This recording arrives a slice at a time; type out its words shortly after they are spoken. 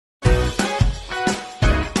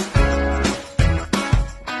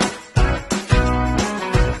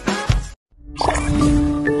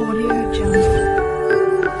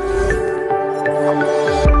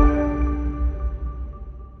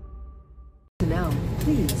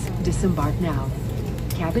Please disembark now.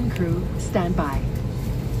 Cabin crew, stand by.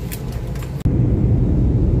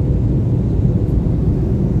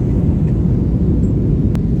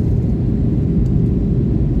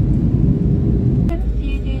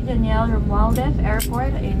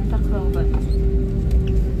 Airport in Tacloban.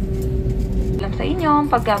 Alam sa inyo,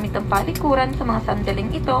 ang paggamit ng palikuran sa mga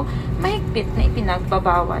sandaling ito, mahigpit na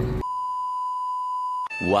ipinagbabawal.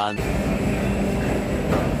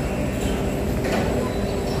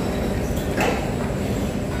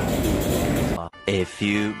 A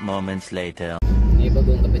few moments later. May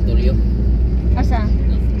bagong kapitulyo. Asa?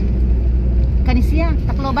 Kanisya,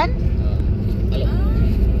 Tacloban? Palo.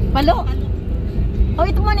 Palo? Oh,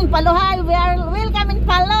 ito mo ning Palo ha. We are welcome in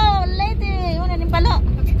Palo. Lady, una ning Palo.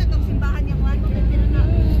 Pakita tong simbahan niya kuan mo pero na.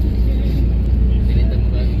 Pilitan mo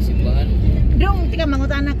ba simbahan? Dong, tika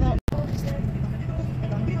mangutan ako.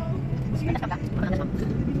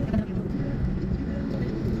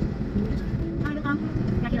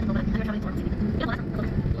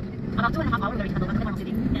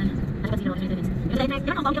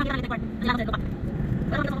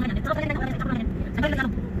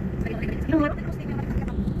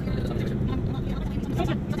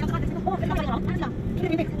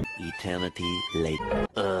 Eternity later.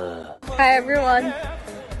 Hi everyone.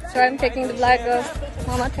 So I'm taking the vlog of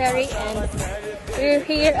Mama Terry and we're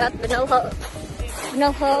here at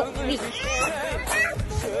Binoho Beach.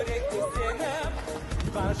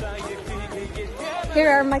 Here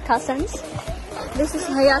are my cousins. This is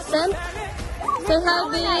Hyacinth. Say hi,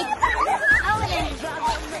 Big.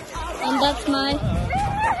 And that's my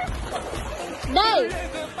Dave.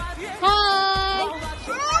 Hi.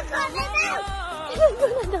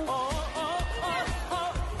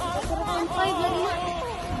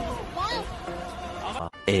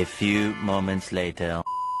 A few moments later.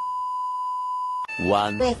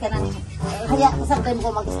 Kaya kasabay mo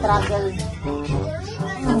ko mag-struggle.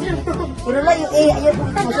 Pero lang yung ayaw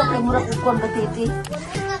kong musok na mura ko kong batiti.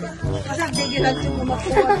 Kasabay yun lang yung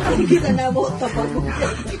kumakuha. Hindi na nabot pa pag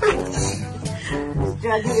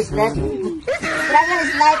struggle is life. Struggle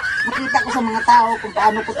is life. Makita ko sa mga tao kung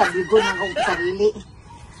paano ko tabigon ang kong sarili.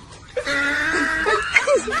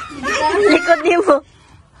 Likod niyo mo.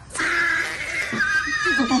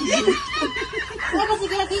 Kaya kasi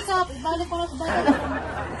kaya kikap. Balik ko lang sa balik.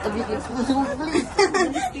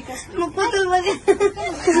 Magputol ba niya?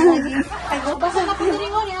 Basta na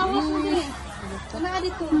pinringon. Iawas mo niya. Ano nga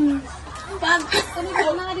dito? Pag. Ano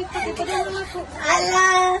nga dito? Ipadala mo ako. Ala!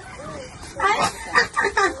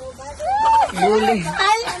 Buli.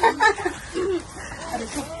 Ala!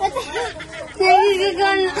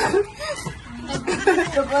 Nagigigan.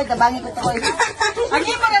 Ito ko, tabangi ko ito ko. Ang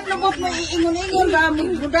yung mga lubok mo iingon-ingon ba?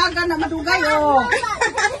 Budagan na madugay, oh.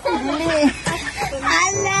 Buli.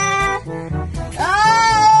 Ala!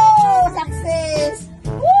 Oh! Success!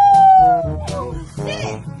 Woo!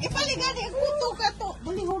 Ipaligani, kuto ka to.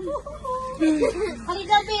 Bulihon.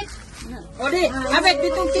 Haligabit. O di, abit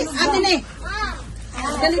dito atin eh.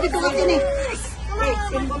 Dali dito atin eh.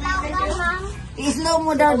 I-slow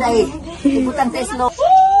mo daw, dahil. Ibutan sa slow.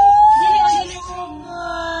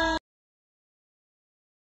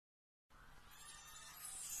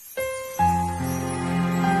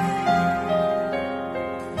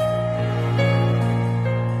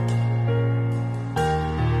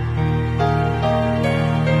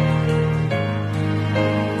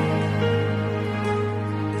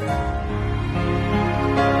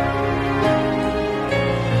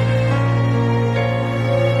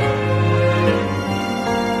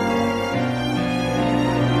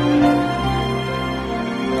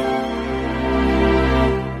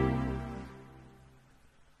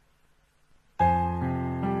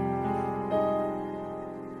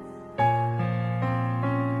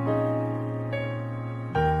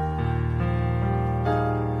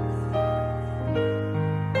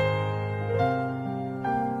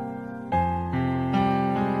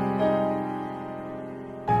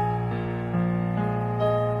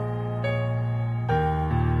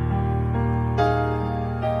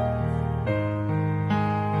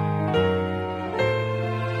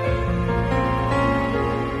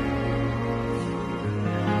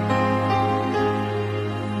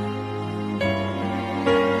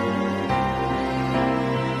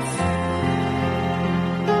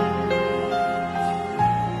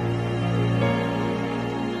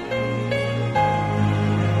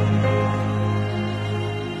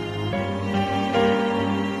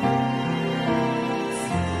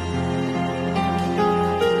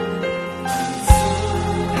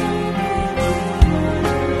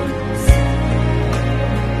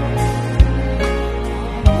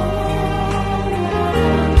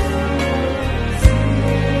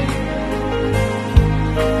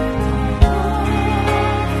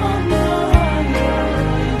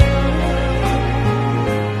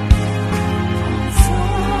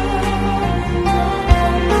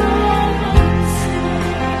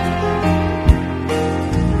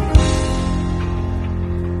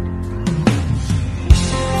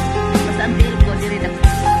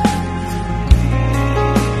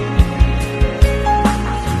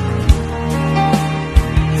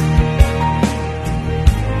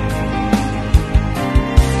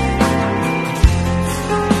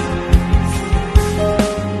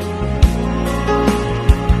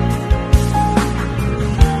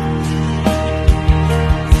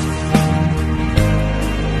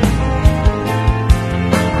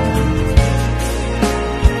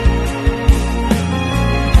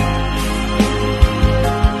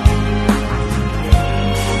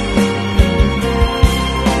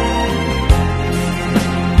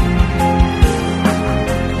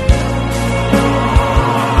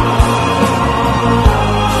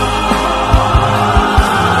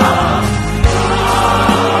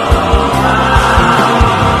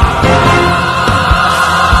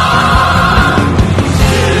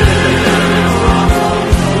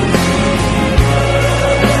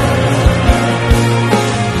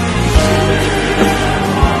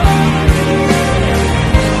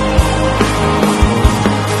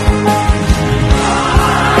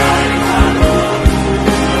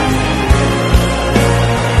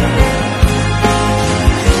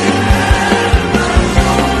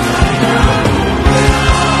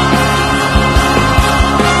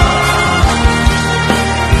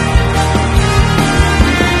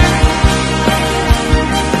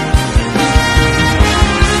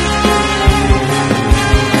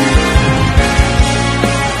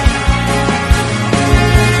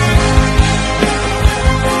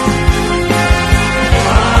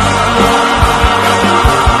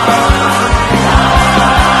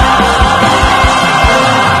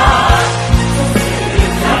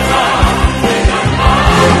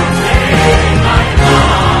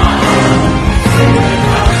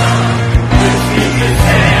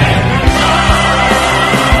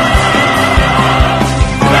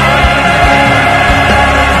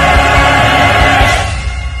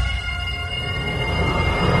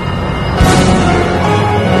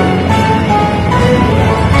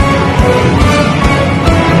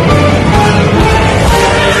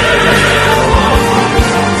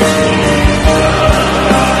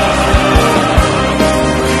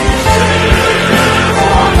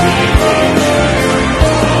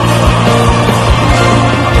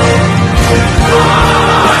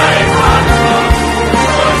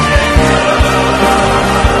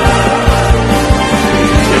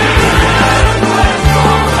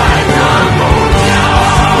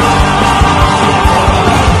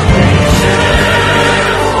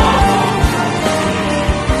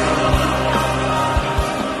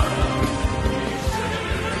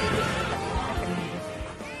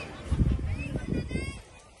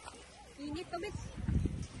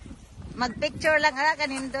 Mag-picture lang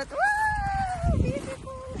kanindot. Wow!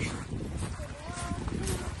 Beautiful!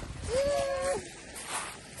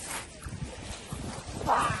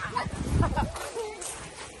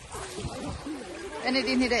 Ano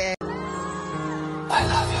din nila eh? I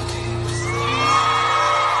love you, dear.